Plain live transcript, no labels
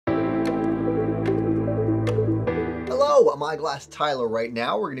Hello, I'm Eyeglass Tyler. Right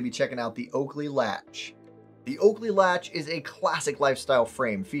now, we're going to be checking out the Oakley Latch. The Oakley Latch is a classic lifestyle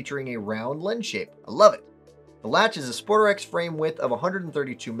frame featuring a round lens shape. I love it. The Latch is a SportRx frame width of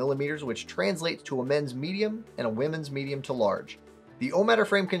 132 millimeters, which translates to a men's medium and a women's medium to large. The O-Matter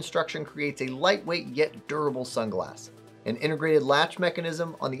frame construction creates a lightweight yet durable sunglass. An integrated latch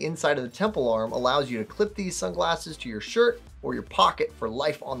mechanism on the inside of the temple arm allows you to clip these sunglasses to your shirt or your pocket for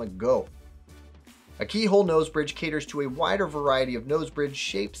life on the go. A keyhole nose bridge caters to a wider variety of nose bridge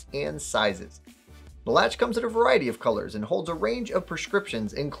shapes and sizes. The Latch comes in a variety of colors and holds a range of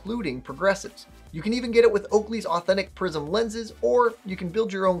prescriptions, including progressives. You can even get it with Oakley's authentic prism lenses, or you can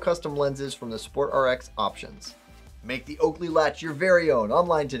build your own custom lenses from the SportRx options. Make the Oakley Latch your very own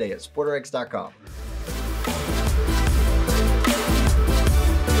online today at SportRx.com.